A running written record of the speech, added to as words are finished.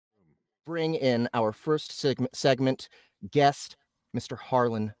bring in our first segment guest, Mr.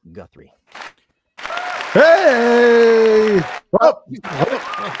 Harlan Guthrie. Hey!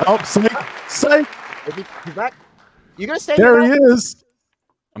 Psych! He's back. You gonna stay there? He is.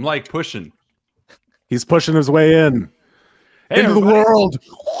 I'm like pushing. He's pushing his way in into the world.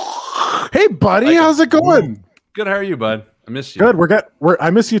 Hey, buddy, how's it going? Good. How are you, bud? I miss you. Good. I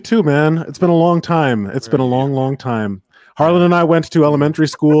miss you too, man. It's been a long time. It's been a long time. Harlan and I went to elementary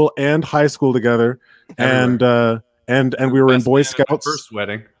school and high school together, and we were in Boy Scouts. First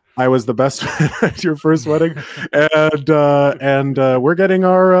wedding. I was the best at your first wedding, and we're getting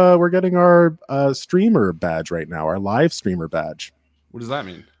our streamer badge right now, our live streamer badge. What does that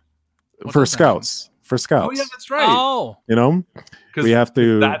mean? For Scouts. For Scouts. Oh yeah, that's right. Oh, you know, we have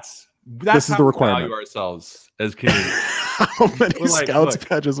to. That's this is the requirement. We value ourselves as Canadians. How many Scouts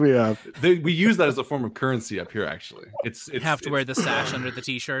badges we have? We use that as a form of currency up here. Actually, you have to wear the sash under the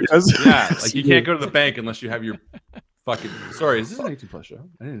t-shirt. Yes. Yeah, like you can't go to the bank unless you have your fucking. Sorry, is this an 18+ show?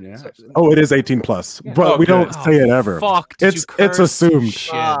 I didn't ask. Oh, it is 18+, but we don't say it ever. Fuck! It's assumed.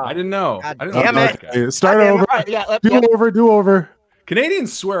 Shit. I didn't know. God I didn't damn know it. that guy. Start over. Yeah, Do over.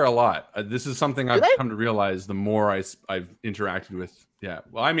 Canadians swear a lot. This is something I've come to realize the more I've interacted with. Yeah,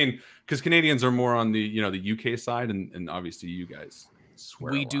 well, I mean, because Canadians are more on the the UK side, and obviously you guys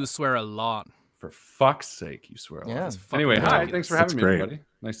swear. We do swear a lot. For fuck's sake, you swear a lot. Yeah. Anyway, hi, thanks for having me, great. everybody.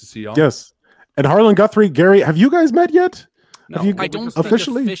 Nice to see y'all. Yes. And Harlan Guthrie, Gary, have you guys met yet? No, I don't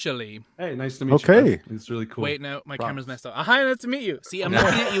officially? think officially. Hey, nice to meet you. Okay. Bud. It's really cool. Wait, no, my camera's messed up. Hi, nice to meet you. See, I'm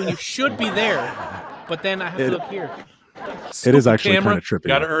looking at you, and you should be there, but then I have to look here. It is actually kind of trippy.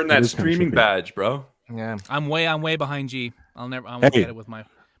 Got to earn that streaming badge, bro. Yeah, I'm way behind G. I won't get it with my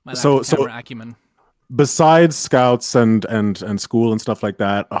so camera acumen. Besides Scouts and school and stuff like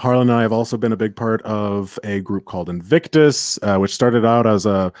that, Harlan and I have also been a big part of a group called Invictus, which started out as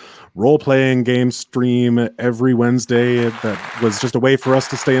a role-playing game stream every Wednesday that was just a way for us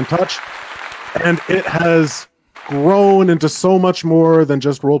to stay in touch. And it has grown into so much more than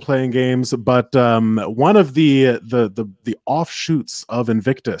just role-playing games. But one of the offshoots of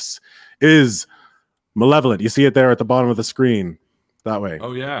Invictus is Malevolent. You see it there at the bottom of the screen. That way.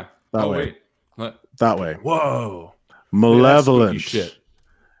 Oh, yeah. That way. Wait. What? That way. Whoa. Malevolent. Shit.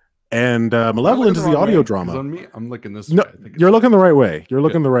 And Malevolent is the audio drama. On me? I'm looking this No, way. I think you're looking the right way. You're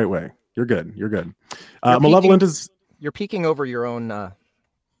looking the right way. You're good. You're good. Malevolent is. You're peeking over your own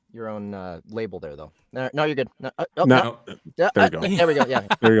label there, though. No, you're good. There you go. There we go. Yeah.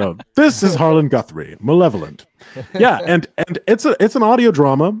 There you go. This is Harlan Guthrie, Malevolent. Yeah, and it's an audio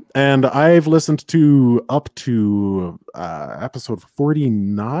drama, and I've listened to up to episode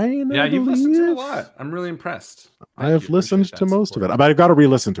 49. Yeah, you've listened to a lot. I'm really impressed. I've listened to most of it, but I've got to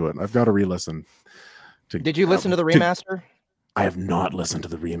re-listen to it. Did you listen to the remaster? I have not listened to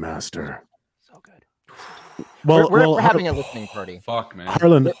the remaster. So good. Well, we're having a listening party. Fuck, man.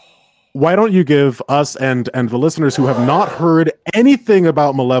 Harlan, why don't you give us and the listeners who have not heard anything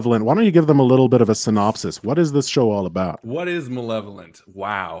about Malevolent, why don't you give them a little bit of a synopsis? What is this show all about? What is Malevolent?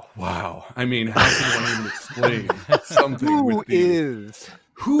 Wow. I mean, how can one even explain something? Who is?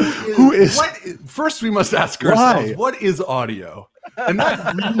 First, we must ask ourselves, what is audio? And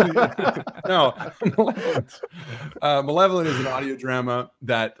that really no. Malevolent is an audio drama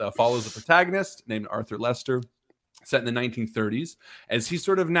that follows a protagonist named Arthur Lester, set in the 1930s, as he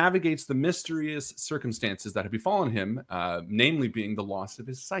sort of navigates the mysterious circumstances that have befallen him, namely being the loss of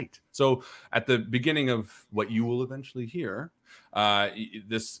his sight. So at the beginning of what you will eventually hear,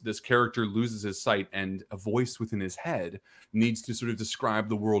 this character loses his sight, and a voice within his head needs to sort of describe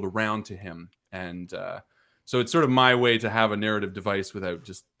the world around to him. And so it's sort of my way to have a narrative device without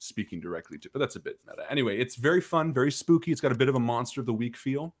just speaking directly to it. But that's a bit meta. Anyway, it's very fun, very spooky. It's got a bit of a Monster of the Week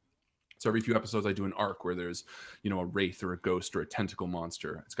feel. So every few episodes, I do an arc where there's, a wraith or a ghost or a tentacle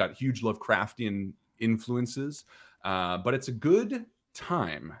monster. It's got huge Lovecraftian influences, but it's a good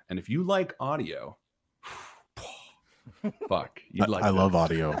time. And if you like audio, fuck, you'd like. I love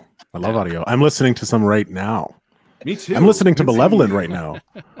audio. I love audio. I'm listening to some right now. Me too. I'm listening to Malevolent right now.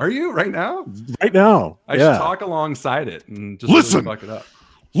 Are you right now? Right now. I should talk alongside it and just listen. Really fuck it up.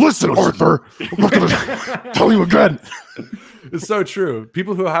 Listen, Arthur. I'm not gonna tell you again. It's so true.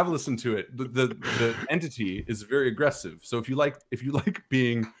 People who have listened to it, the entity is very aggressive. So if you like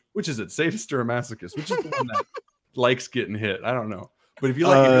being, which is it, sadist or a masochist, which is the one that likes getting hit? I don't know. But if you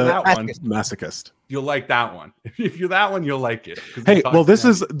like that one, masochist, you'll like that one. If you're that one, you'll like it. Hey, well, this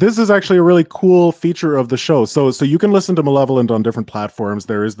is actually a really cool feature of the show. So you can listen to Malevolent on different platforms.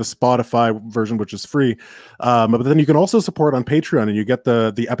 There is the Spotify version, which is free, but then you can also support on Patreon, and you get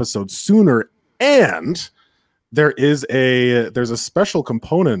the episode sooner. And there's a special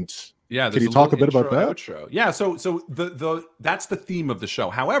component Yeah, can you talk a bit intro, about that? Outro. Yeah, so the that's the theme of the show.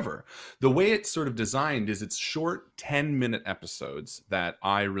 However, the way it's sort of designed is it's short 10-minute episodes that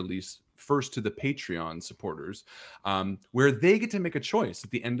I release first to the Patreon supporters, where they get to make a choice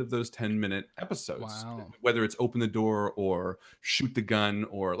at the end of those 10-minute episodes, whether it's open the door or shoot the gun,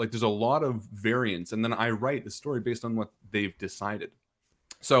 or like there's a lot of variants, and then I write the story based on what they've decided.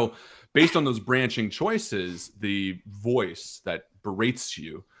 So based on those branching choices, the voice that berates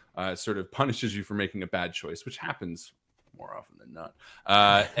you sort of punishes you for making a bad choice, which happens more often than not,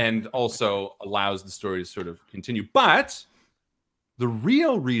 and also allows the story to sort of continue. But the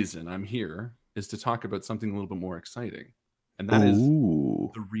real reason I'm here is to talk about something a little bit more exciting, and that is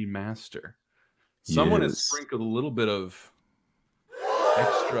the remaster. Someone has sprinkled a little bit of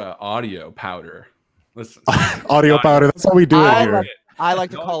extra audio powder. Listen, audio powder. That's how we do it here. I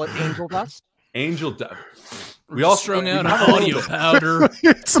like to call it angel dust. Angel dust. We all strung out audio powder.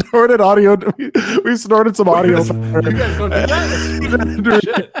 We snorted audio. We snorted some audio powder. You guys don't do that.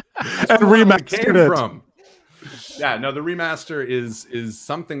 Shit. And remastered it. From. Yeah, no, the remaster is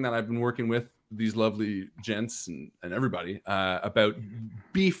something that I've been working with these lovely gents and everybody about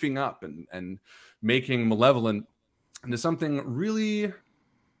beefing up and making Malevolent into something really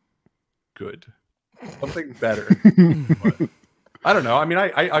good, something better. I don't know. I mean,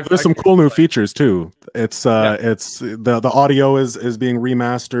 there's some cool new features too. It's it's the audio is being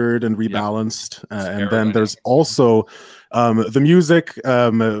remastered and rebalanced, and then there's also the music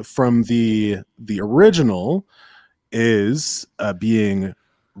from the original is being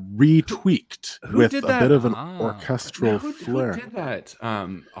retweaked with a bit of an orchestral flair. Who did that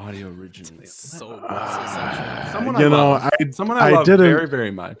audio originally? Someone I love very, very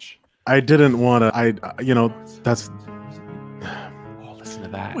much. I didn't want to. That's. Oh, listen to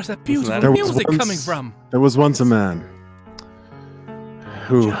that. Where's that beautiful music coming from? There was once a man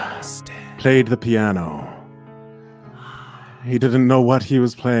who played the piano. He didn't know what he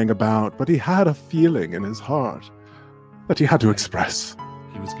was playing about, but he had a feeling in his heart that he had to express.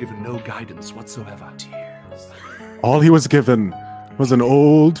 He was given no guidance whatsoever. Tears. All he was given was an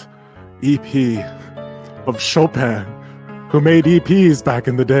old EP of Chopin, who made EPs back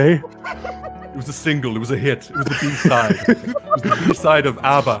in the day. It was a single. It was a hit. It was the B-side. It was the B-side of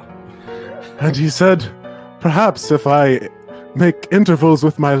ABBA. And he said, perhaps if I make intervals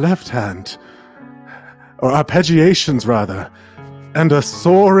with my left hand, or arpeggiations rather, and a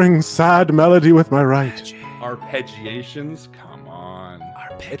soaring, sad melody with my right. Arpeggiations? Come on.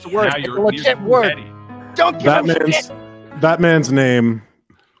 It's a word. It's a legit word. Don't give him shit. That man's name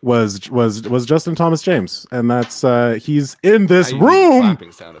was Justin Thomas James, and that's he's in this room.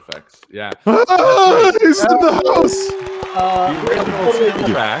 Clapping sound effects. Yeah. He's in the house.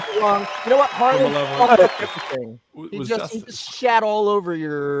 You know what, Harlan? Everything. He just shat all over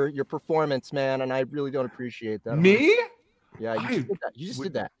your performance, man, and I really don't appreciate that. Me? Yeah, you just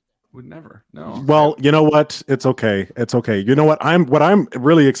did that. Would never. No. Well, you know what? It's okay. It's okay. You know what? I'm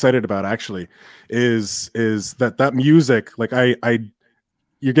really excited about actually is that music. Like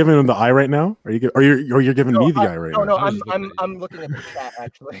you're giving him the eye right now. You're giving me the eye right now? No, I'm looking at the chat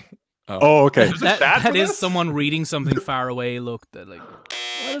actually. Oh, okay. That is someone reading something far away. Look, that like,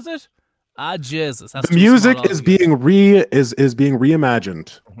 what is it? Ah, Jesus. That's the music is being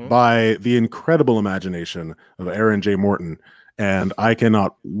reimagined by the incredible imagination of Aaron J. Morton, and I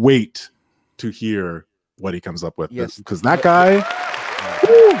cannot wait to hear what he comes up with. Yes, because that guy.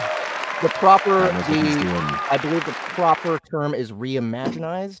 I believe the proper term is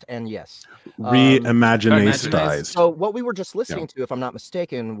reimaginized, and yes, reimaginized. So what we were just listening to, if I'm not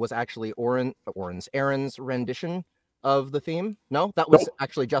mistaken, was actually Aaron's rendition of the theme. No, that was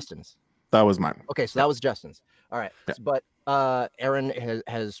actually Justin's. That was mine. Okay, so that was Justin's. All right, but Aaron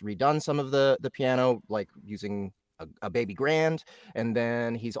has redone some of the piano, like using a baby grand, and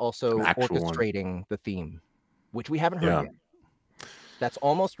then he's also orchestrating the theme, which we haven't heard yet. That's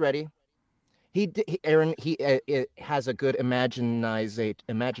almost ready. Aaron has a good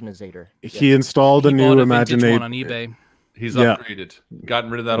imaginizator. He installed a new imaginator on eBay. He's upgraded, gotten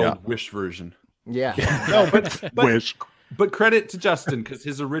rid of that old Wish version. Yeah. No, but Wish. But credit to Justin, because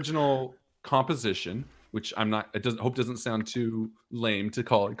his original composition, which hope doesn't sound too lame to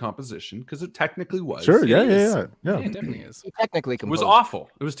call it composition, because it technically was. Sure, yeah, it definitely is. He technically composed. It was awful.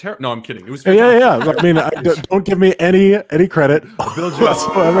 It was terrible. No, I'm kidding. It was yeah. I mean, don't give me any credit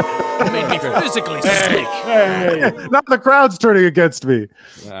whatsoever. Made me physically sick. Now the crowd's turning against me.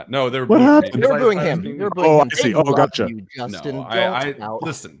 No, they're what happened? You're booing him. I see. Oh, gotcha. You, Justin. No,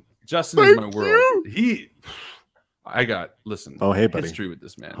 listen. Justin is my world. I got listen. Oh, hey, buddy. History with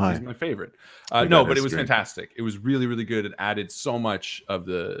this man. Hi. He's my favorite. No, but it was fantastic. It was really, really good. It added so much of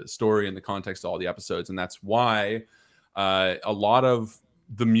the story and the context to all the episodes, and that's why a lot of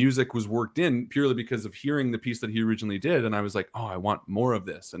the music was worked in purely because of hearing the piece that he originally did, and I was like, oh, I want more of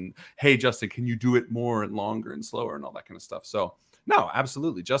this. And hey, Justin, can you do it more and longer and slower and all that kind of stuff? So no,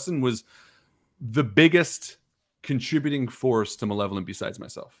 absolutely. Justin was the biggest contributing force to Malevolent besides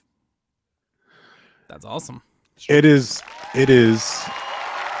myself. That's awesome. It is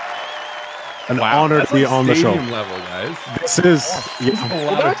an honor to be on the show. Level, guys. This is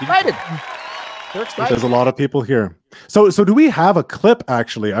they're excited. They're excited. There's a lot of people here. So do we have a clip?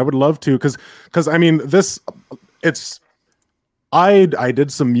 Actually, I would love to, because I mean, I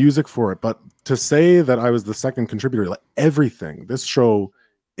did some music for it, but to say that I was the second contributor, like everything, this show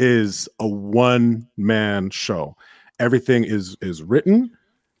is a one-man show. Everything is written.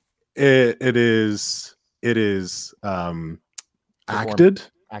 It is acted,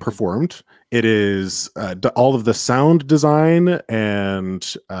 performed. It is all of the sound design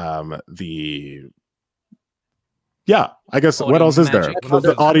and I guess audio what else is there?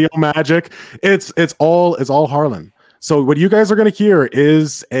 The audio magic. It's all Harlan. So what you guys are going to hear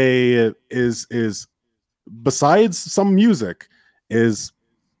is besides some music, is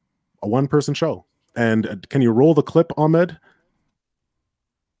a one-person show. And can you roll the clip, Ahmed?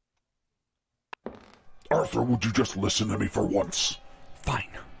 Arthur, would you just listen to me for once? Fine.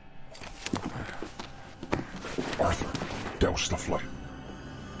 Arthur, douse the flame.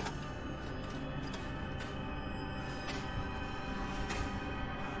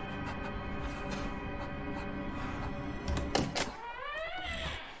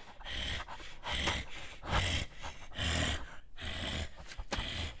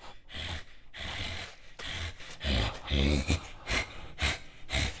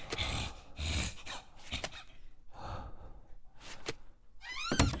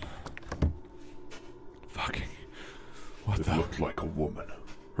 It looked like a woman.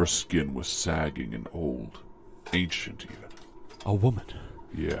 Her skin was sagging and old. Ancient, even. A woman?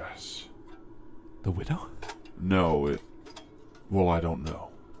 Yes. The widow? No, well, I don't know.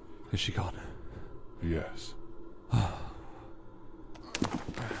 Is she gone? Yes.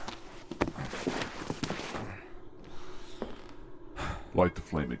 Light the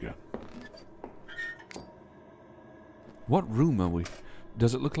flame again. What room are we?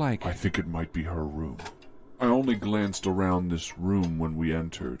 Does it look like... I think it might be her room. I only glanced around this room when we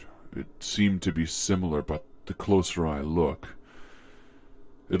entered. It seemed to be similar, but the closer I look,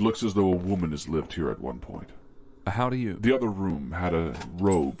 it looks as though a woman has lived here at one point. How do you... The other room had a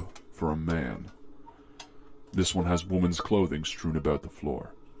robe for a man. This one has woman's clothing strewn about the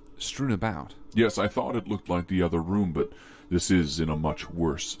floor. Strewn about? Yes, I thought it looked like the other room, but this is in a much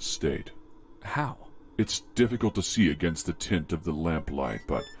worse state. How? It's difficult to see against the tint of the lamplight,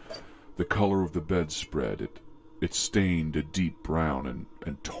 but the color of the bedspread, it's stained a deep brown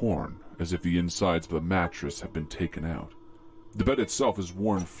and torn, as if the insides of a mattress have been taken out. The bed itself is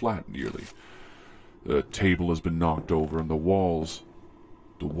worn flat nearly. The table has been knocked over, and the walls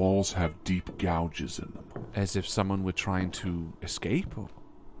have deep gouges in them. As if someone were trying to escape? Or?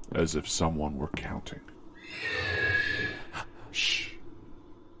 As if someone were counting. Shh.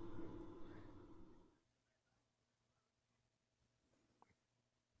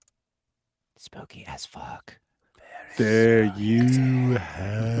 Spooky as fuck. There you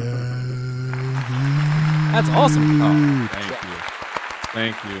have That's awesome. Oh,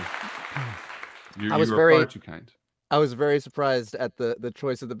 thank you. You were far too kind. I was very surprised at the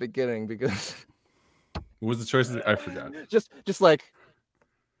choice at the beginning, because what was the choice? I forgot. Just like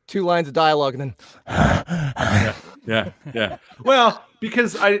 2 lines of dialogue and then yeah. Well,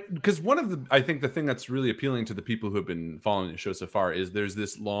 because one of the, I think the thing that's really appealing to the people who have been following the show so far is there's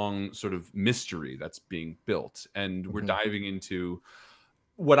this long sort of mystery that's being built, and we're diving into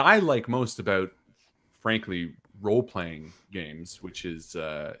what I like most about, frankly, role-playing games, which is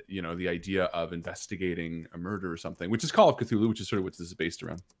the idea of investigating a murder or something, which is Call of Cthulhu, which is sort of what this is based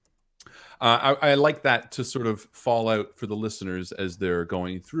around. I like that to sort of fall out for the listeners as they're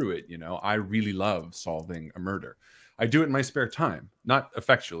going through it. I really love solving a murder. I do it in my spare time, not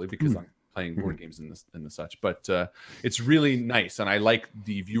effectually because I'm playing board games and the such, but it's really nice, and I like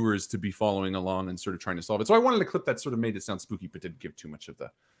the viewers to be following along and sort of trying to solve it. So I wanted a clip that sort of made it sound spooky, but didn't give too much of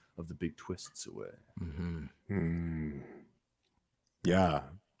the big twists away. Yeah,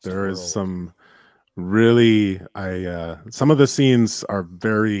 there is some really some of the scenes are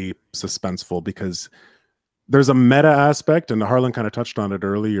very suspenseful because there's a meta aspect, and Harlan kind of touched on it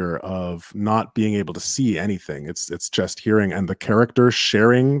earlier, of not being able to see anything. It's just hearing, and the characters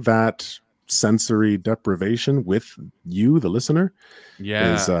sharing that sensory deprivation with you, the listener,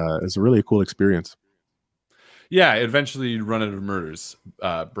 is a really cool experience. Yeah, eventually you'd run out of murders,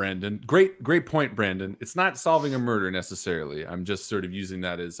 Brandon. Great point, Brandon. It's not solving a murder necessarily. I'm just sort of using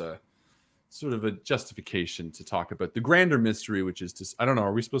that as a sort of a justification to talk about the grander mystery, which is I don't know,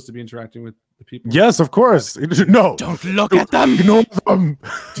 are we supposed to be interacting with the people? Yes, of course. No. Don't look at them. Ignore them.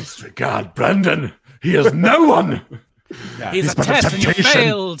 Disregard Brandon. He is no one. Yeah, he's a test and you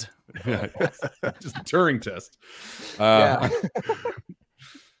failed. Yeah, just a Turing test.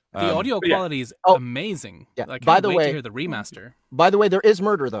 The audio quality is amazing. Yeah. I can't by the wait way, to hear the remaster. By the way, there is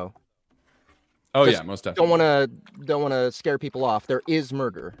murder though. Oh Just yeah, most definitely. Don't want to scare people off. There is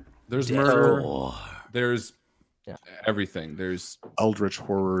murder. There's murder. There's everything. There's eldritch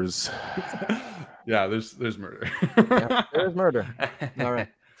horrors. Yeah, there's murder. Yeah, there's murder. All right.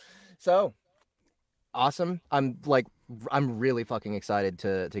 So awesome. I'm really fucking excited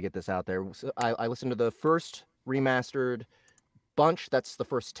to get this out there. So I listened to the first remastered bunch. That's the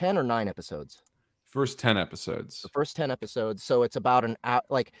first 10 or 9 episodes. First 10 episodes. The first 10 episodes. So it's about an hour.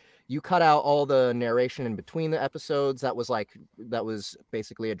 Like you cut out all the narration in between the episodes. That was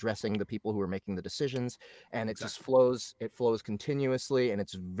basically addressing the people who were making the decisions, and it just flows. It flows continuously, and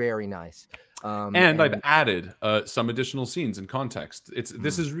it's very nice. And I've added some additional scenes and context.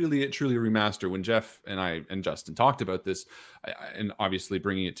 This is really truly a remaster. When Jeff and I and Justin talked about this, and obviously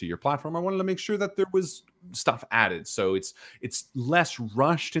bringing it to your platform, I wanted to make sure that there was stuff added. So it's less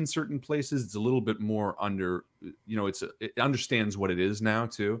rushed in certain places. It's a little bit more under, it understands what it is now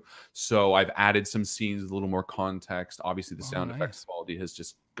too. So I've added some scenes with a little more context. Obviously the sound effects quality has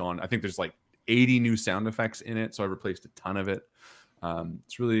just gone. I think there's like 80 new sound effects in it. So I've replaced a ton of it.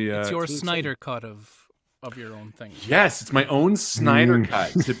 It's really it's your really Snyder cut of your own thing. Yes, it's my own Snyder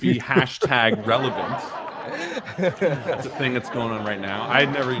cut to be hashtag relevant. That's a thing that's going on right now. I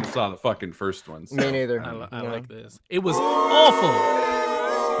never even saw the fucking first one. So. Me neither. I like this. It was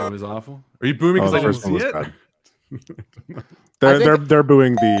awful. It was awful. Are you booming because I didn't see it? They're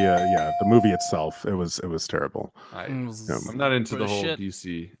booing the movie itself. It was terrible. I'm not into the whole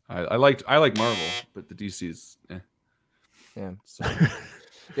DC. I like Marvel, but the DC's yeah. So.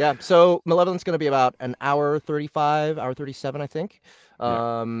 Yeah. So Malevolent's going to be about an hour 35, hour 37, I think.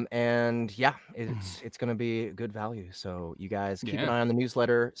 And yeah, it's going to be good value. So you guys keep an eye on the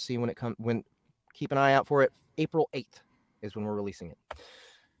newsletter. See when it comes. Keep an eye out for it. April 8th is when we're releasing it.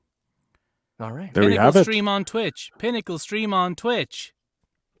 All right. There we have it. Stream on Twitch. Pinnacle stream on Twitch.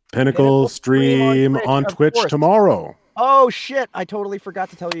 Pinnacle stream on Twitch tomorrow. Oh shit! I totally forgot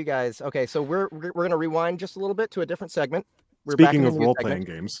to tell you guys. Okay, so we're gonna rewind just a little bit to a different segment. Speaking of role-playing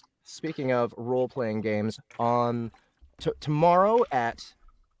games. Speaking of role-playing games, on tomorrow at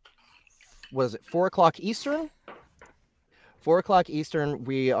 4 o'clock Eastern? 4 o'clock Eastern,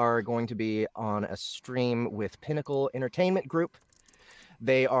 we are going to be on a stream with Pinnacle Entertainment Group.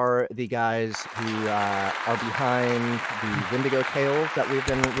 They are the guys who are behind the Wendigo Tales that we've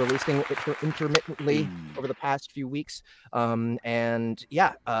been releasing intermittently over the past few weeks. And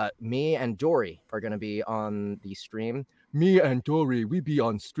yeah, me and Dory are going to be on the stream. Me and Dory, we be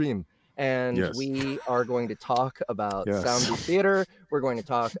on stream. And we are going to talk about Soundbooth Theater. We're going to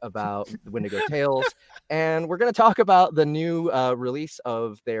talk about the Wendigo Tales. And we're going to talk about the new release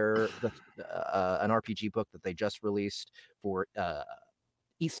of an RPG book that they just released for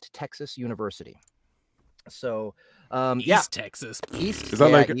East Texas University. So, East Texas. East, is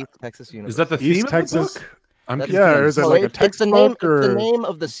that like East Texas University? Is that the theme East of Texas? The book? Or is it like a textbook or it's the name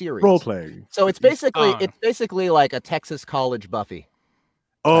of the series? Role playing. So it's basically like a Texas college Buffy.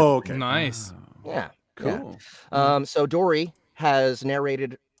 Oh, okay. Nice. Yeah. Cool. Yeah. So Dory has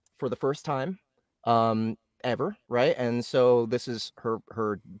narrated for the first time ever, right? And so this is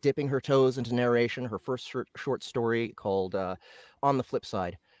her dipping her toes into narration, her first short story called On the Flip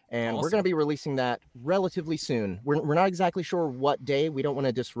Side. And we're going to be releasing that relatively soon. We're not exactly sure what day. We don't want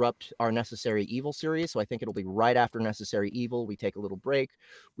to disrupt our Necessary Evil series. So I think it'll be right after Necessary Evil. We take a little break.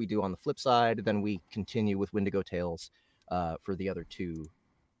 We do On the Flip Side. Then we continue with Wendigo Tales for the other 2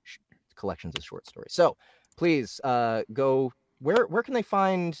 collections of short stories. So please go. Where can they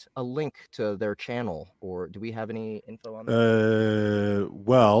find a link to their channel? Or do we have any info on that?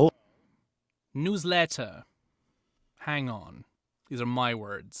 Well. Newsletter. Hang on. These are my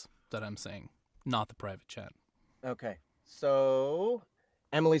words that I'm saying, not the private chat. Okay. So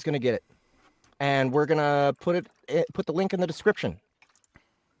Emily's going to get it. And we're going to put the link in the description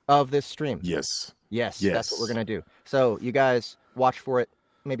of this stream. Yes. That's what we're going to do. So you guys watch for it.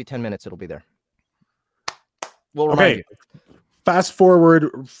 Maybe 10 minutes it'll be there. We'll remind you. Fast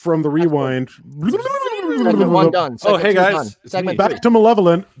forward from the rewind. Segment 1 done. Segment hey 2 guys, done. it's Segment me. 3. Back to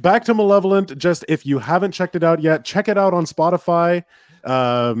Malevolent. Back to Malevolent. Just if you haven't checked it out yet, check it out on Spotify,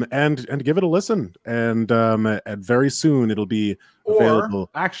 and give it a listen. And very soon it'll be available.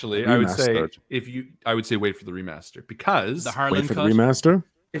 Or actually, remastered. I would say wait for the remaster, because The Harlan Wait for the cut. remaster.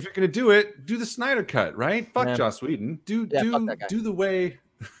 if you're gonna do it, do the Snyder cut, right? Fuck Yeah. Joss Whedon. Do fuck that guy. the way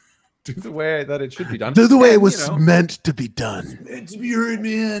do the way that it should be done. Do the way it And, was meant to be done. meant to be heard,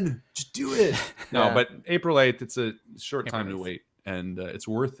 man. Just do it. No, Yeah. but April 8th, it's a short April time to 8th. wait, and it's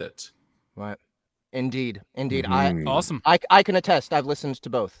worth it. Right. Indeed. Mhm. Awesome. I can attest. I've listened to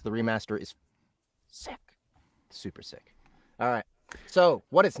both. The remaster is sick. Super sick. All right. So,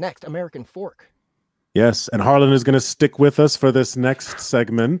 what is next? American Fork. Yes, and Harlan is going to stick with us for this next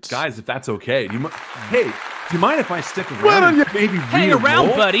segment. Guys, if that's okay, do you mind if I stick around? Why don't you and maybe Hang read a around,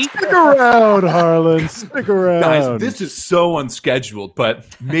 roll? buddy. Stick around, Harlan. Stick around. Guys, this is so unscheduled, but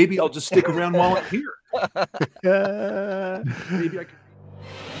maybe I'll just stick around while I'm here. Yeah. Maybe I can.